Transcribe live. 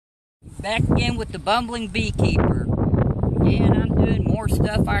back again with the bumbling beekeeper. Again, I'm doing more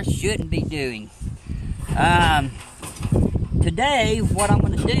stuff I shouldn't be doing. Today, what I'm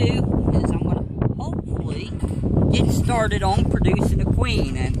going to do is I'm going to hopefully get started on producing a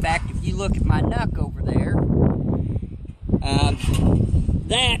queen. In fact, if you look at my nuck over there,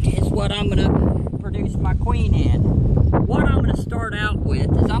 that is what I'm going to produce my queen in. What I'm going to start out with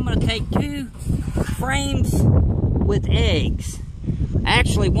is I'm going to take 2 frames with eggs.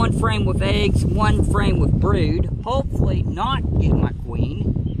 Actually, 1 frame with eggs, 1 frame with brood. Hopefully not get my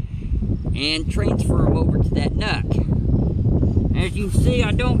queen and transfer them over to that nuck. As you can see,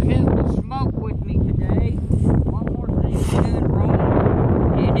 I don't have the smoke with me today. One more thing is doing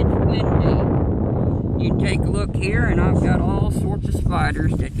wrong, and it's windy. You can take a look here, and I've got all sorts of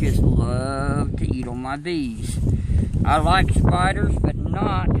spiders that just love to eat on my bees. I like spiders, but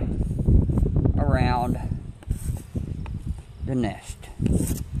not around the nest.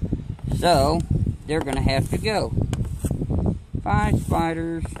 So, they're going to have to go. 5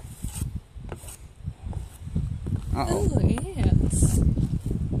 spiders. Uh-oh. Oh, ants.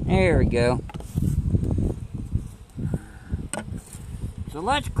 There we go. So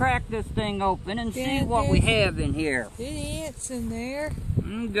let's crack this thing open and see what we have in here. Good ants in there.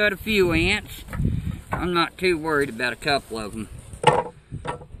 Got a few ants. I'm not too worried about a couple of them.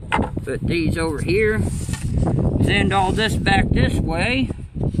 Put these over here. Send all this back this way.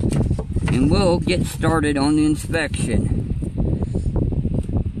 And we'll get started on the inspection.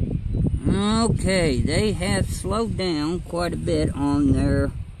 Okay, they have slowed down quite a bit on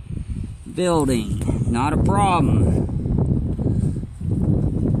their building. Not a problem.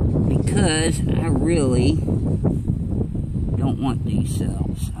 Because I really don't want these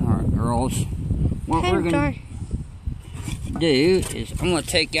cells. Alright, girls. What we're going to do is I'm going to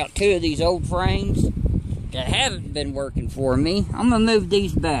take out 2 of these old frames that haven't been working for me. I'm going to move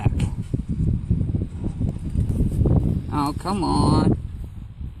these back. Oh, come on.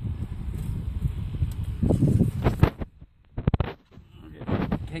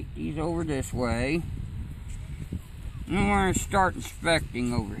 Take these over this way. And we're going to start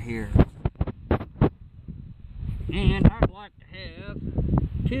inspecting over here. And I'd like to have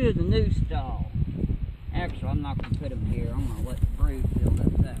 2 of the new stall. Actually, I'm not going to put them here. I'm going to let the brood build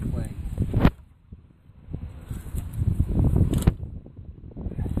up that way.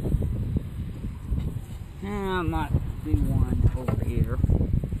 And I might do one over here.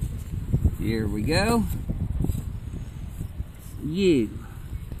 Here we go. You.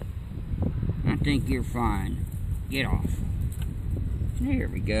 I think you're fine. Get off. There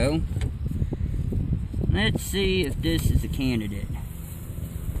we go. Let's see if this is a candidate.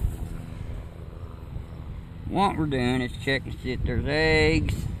 What we're doing is checking to see if there's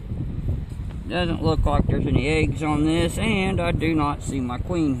eggs. Doesn't look like there's any eggs on this, and I do not see my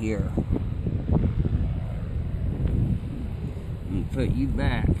queen here. Let me put you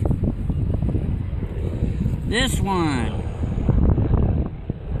back. This one.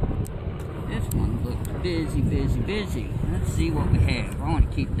 Looks busy, busy, busy. Let's see what we have. I want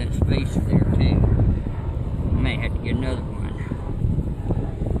to keep that spacer there too. I may have to get another one.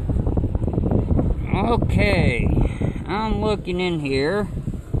 Okay, I'm looking in here,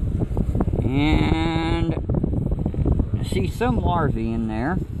 and I see some larvae in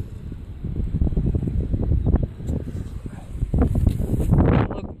there. I'm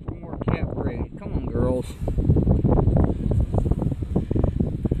looking for more cat brood. Come on, girls.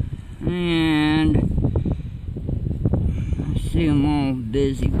 And I see them all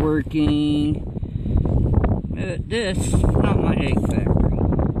busy working. This is not my egg factory.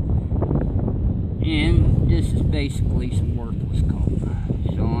 And this is basically some worthless comb.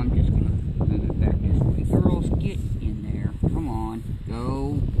 So I'm just going to move it back this way. Girls, get in there. Come on.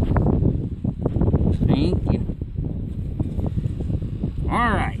 Go. Thank you.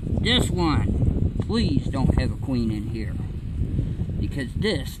 Alright, this one. Please don't have a queen in here. Because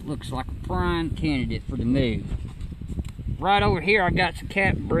this looks like a prime candidate for the move. Right over here I got some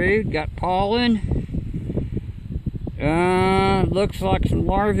cat brood, got pollen. Looks like some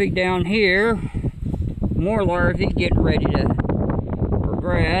larvae down here. More larvae getting ready to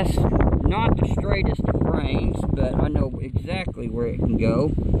progress. Not the straightest of frames, but I know exactly where it can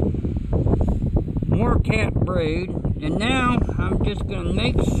go. More cat brood. And now I'm just going to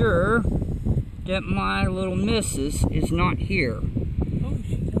make sure that my little missus is not here.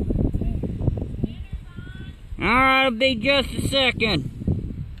 Alright, it'll be just a second.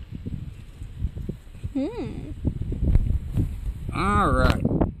 Alright.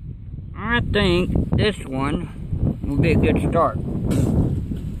 I think this one will be a good start.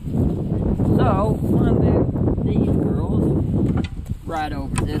 So, I'm going to move these girls right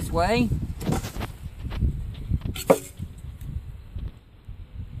over this way.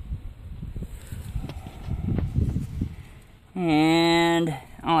 And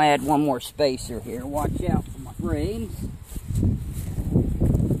I'll add one more spacer here. Watch out for my frames.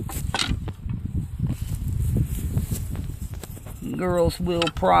 Girls will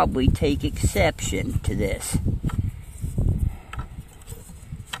probably take exception to this.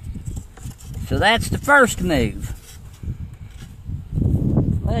 So that's the first move.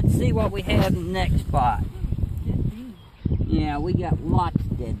 Let's see what we have in the next spot. Yeah, we got lots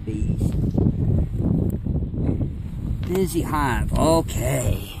of dead bees. Busy hive.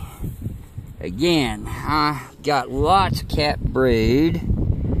 Okay. Again, I got lots of cat brood.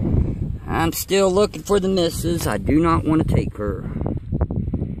 I'm still looking for the missus. I do not want to take her.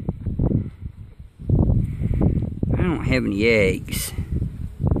 I don't have any eggs.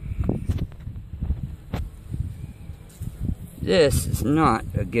 This is not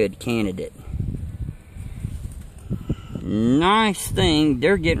a good candidate. Nice thing,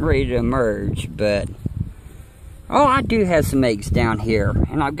 they're getting ready to emerge, but... Oh, I do have some eggs down here,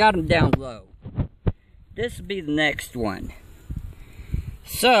 and I've got them down low. This will be the next one.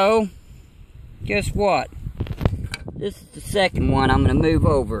 So, guess what? This is the second one I'm going to move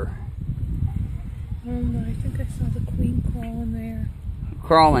over. I think I saw the queen crawling there.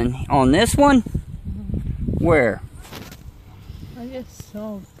 Crawling on this one? Where? I just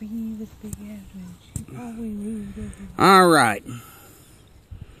saw a bee with big ass. She probably moved over. Alright.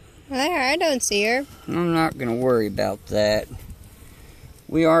 There, I don't see her. I'm not going to worry about that.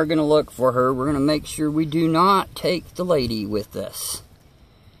 We are going to look for her. We're going to make sure we do not take the lady with us.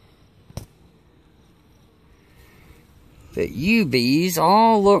 But you bees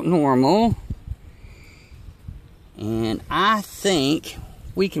all look normal. And I think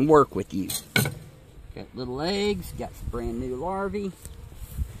we can work with you. Got little eggs, got some brand new larvae.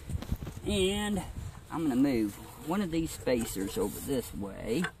 And I'm going to move one of these spacers over this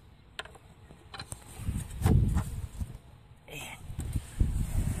way.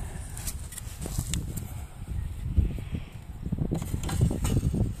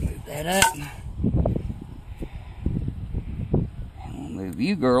 Move that up. And we'll move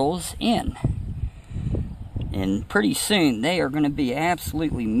you girls in. And pretty soon they are going to be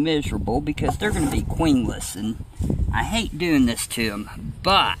absolutely miserable because they're going to be queenless. And I hate doing this to them,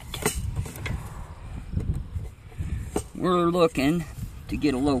 but we're looking to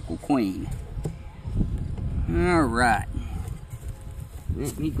get a local queen. Alright.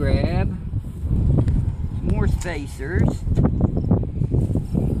 Let me grab some more spacers.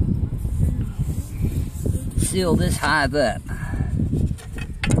 Seal this hive up.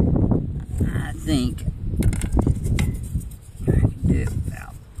 I think I can do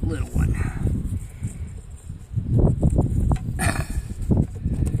about a little one.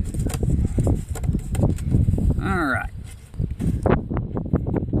 Alright.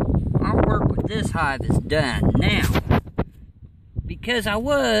 Our work with this hive is done. Now, because I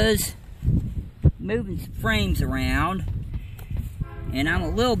was moving some frames around and I'm a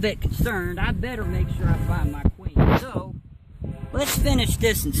little bit concerned, I better make sure I find my queen. So, let's finish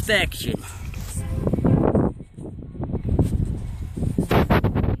this inspection.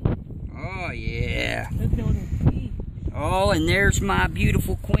 Oh yeah. Oh, and there's my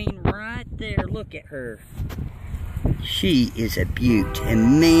beautiful queen right there. Look at her. She is a beaut.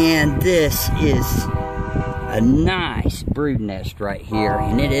 And man, this is a nice brood nest right here.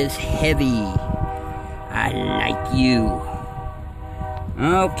 And it is heavy. I like you.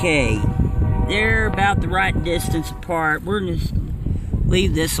 Okay. They're about the right distance apart. We're going to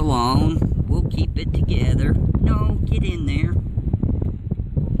leave this alone. We'll keep it together. No, get in there.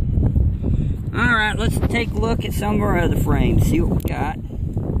 Alright, let's take a look at some of our other frames. See what we got.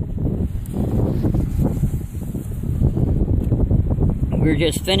 We're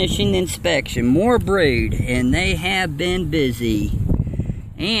just finishing the inspection. More brood, and they have been busy.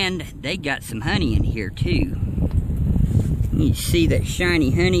 And they got some honey in here too. You see that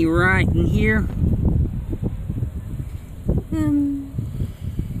shiny honey right in here?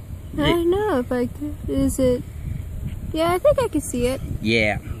 I don't know if I could. Is it? Yeah, I think I can see it.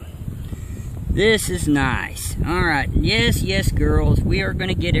 Yeah. This is nice. Alright, yes, girls. We are going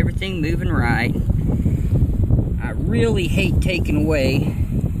to get everything moving right. I really hate taking away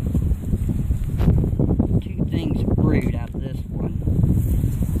 2 things of brood out of this one.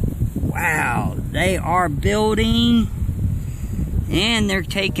 Wow, they are building. And they're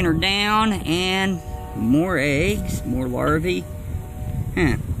taking her down. And more eggs, more larvae.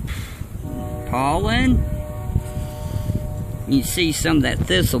 Huh. Pollen. You see some of that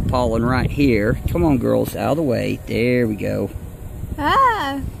thistle pollen right here. Come on, girls, out of the way. There we go.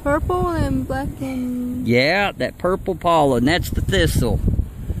 Ah, purple and black and... Yeah, that purple pollen, that's the thistle.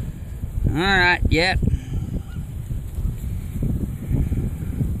 Alright, yep.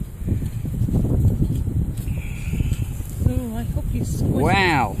 Oh, I hope you squish it.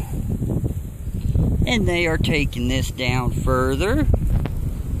 Wow. And they are taking this down further.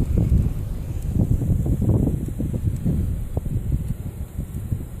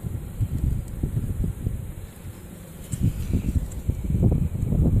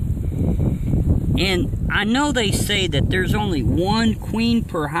 And I know they say that there's only one queen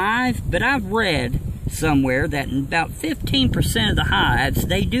per hive, but I've read somewhere that in about 15% of the hives,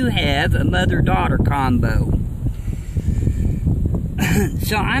 they do have a mother-daughter combo.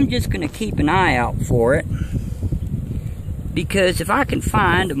 So I'm just going to keep an eye out for it, because if I can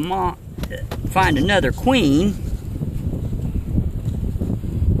find another queen,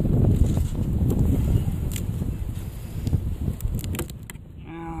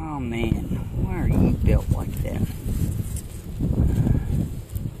 oh man, why are you built like that?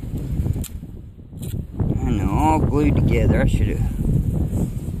 I know, all glued together. I should have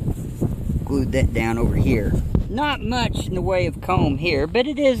glued that down over here. Not much in the way of comb here, but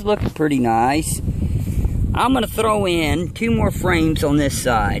it is looking pretty nice. I'm going to throw in 2 more frames on this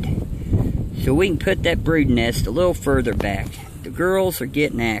side so we can put that brood nest a little further back. The girls are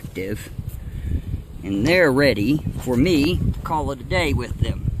getting active and they're ready for me to call it a day with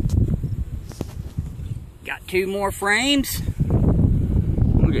them. Got 2 more frames.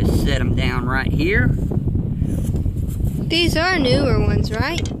 We'll just set them down right here. These are newer ones,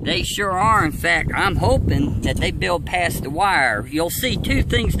 right? They sure are. In fact, I'm hoping that they build past the wire. You'll see 2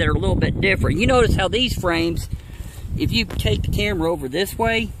 things that are a little bit different. You notice how these frames, if you take the camera over this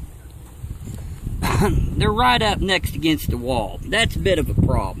way, they're right up next against the wall. That's a bit of a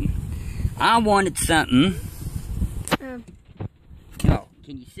problem. I wanted something. Oh,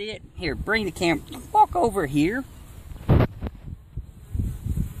 can you see it? Here, bring the camera. Walk over here.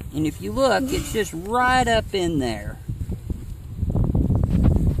 And if you look, it's just right up in there.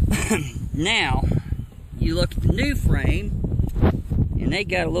 Now, you look at the new frame, and they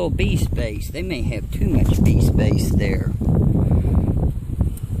got a little bee space. They may have too much bee space there.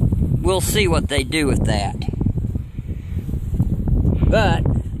 We'll see what they do with that. But,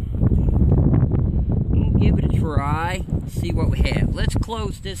 we'll give it a try, see what we have. Let's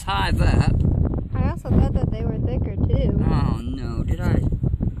close this hive up. I also thought that they were thicker too. Oh no, did I?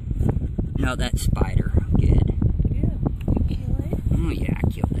 No, that's spider. Good. Yeah, you kill it. Oh yeah, I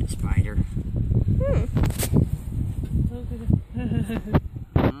killed that spider. Look at it.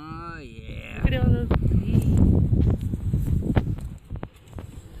 Oh yeah. Look at all those bees.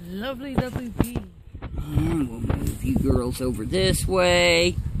 Lovely, lovely bees. And we'll move you girls over this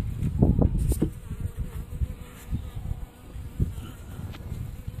way.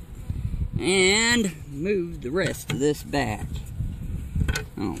 And move the rest of this back.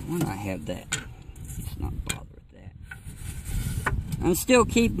 Oh, why do I have that? Let's not bother with that. I'm still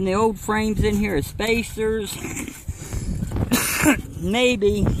keeping the old frames in here as spacers.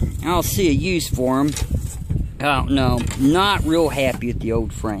 Maybe I'll see a use for them. I don't know. Not real happy with the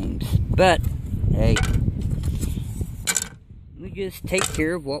old frames. But, hey, we just take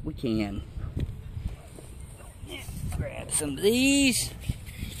care of what we can. Grab some of these.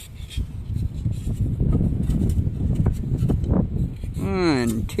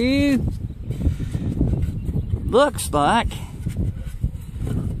 1, 2. Looks like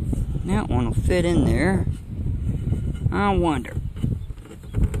that one will fit in there. I wonder.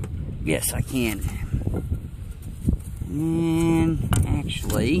 Yes, I can. And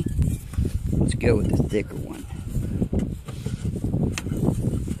actually, let's go with the thicker one.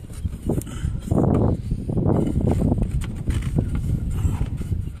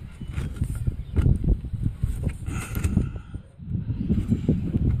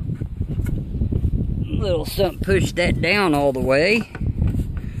 Little something, push that down all the way.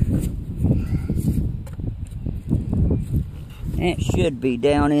 That should be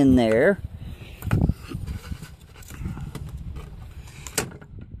down in there.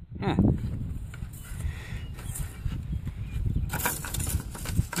 Huh.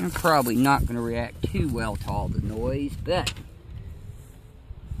 I'm probably not going to react too well to all the noise, but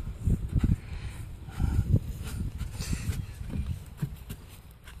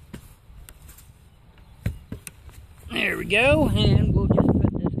there we go, and we'll just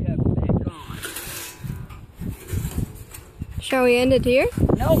put this cover back on. Shall we end it here?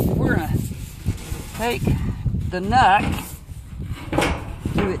 Nope, we're going to take the nuck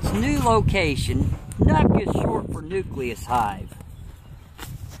to its new location. Nuck is short for nucleus hive.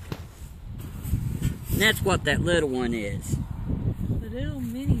 And that's what that little one is. little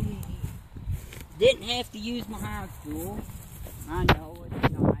mini. Didn't have to use my high stool. I know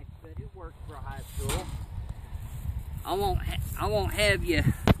it's nice, but it works for a high stool. I won't have you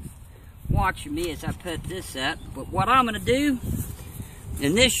watching me as I put this up. But what I'm gonna do,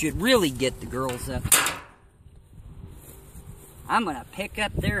 and this should really get the girls up, I'm gonna pick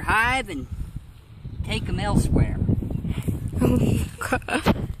up their hive and take them elsewhere. Oh,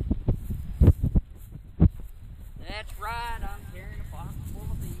 God. That's right, I'm carrying a box full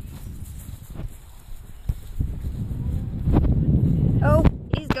of bees. Oh,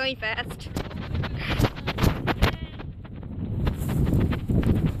 he's going fast.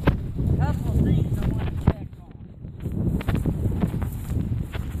 Couple of things I want to check on.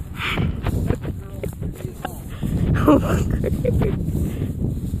 What the girls can do home. Oh,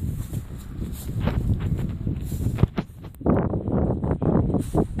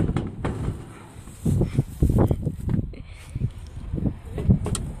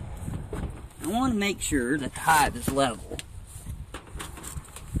 I want to make sure that the hive is level.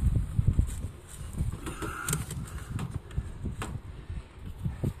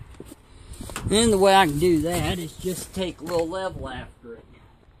 And the way I can do that is just take a little level after it.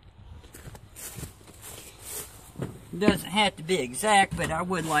 It doesn't have to be exact, but I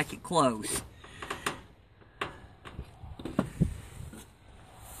would like it close.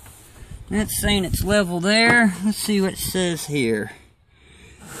 That's saying it's level there. Let's see what it says here.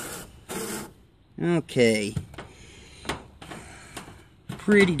 Okay.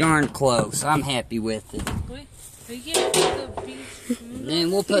 Pretty darn close. I'm happy with it.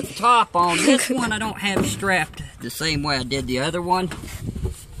 Then we'll put the top on. This one I don't have strapped the same way I did the other one.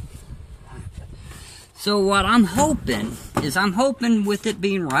 So what I'm hoping is, I'm hoping with it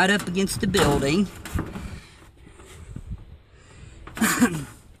being right up against the building,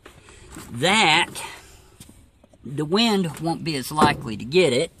 that the wind won't be as likely to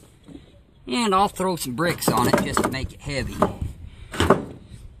get it. And I'll throw some bricks on it just to make it heavy.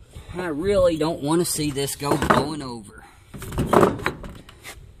 I really don't want to see this go blowing over.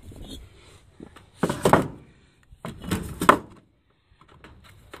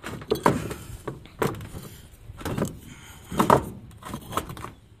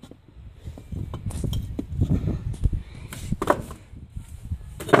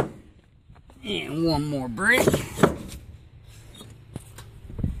 And one more brick.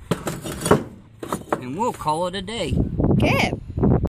 And we'll call it a day. good.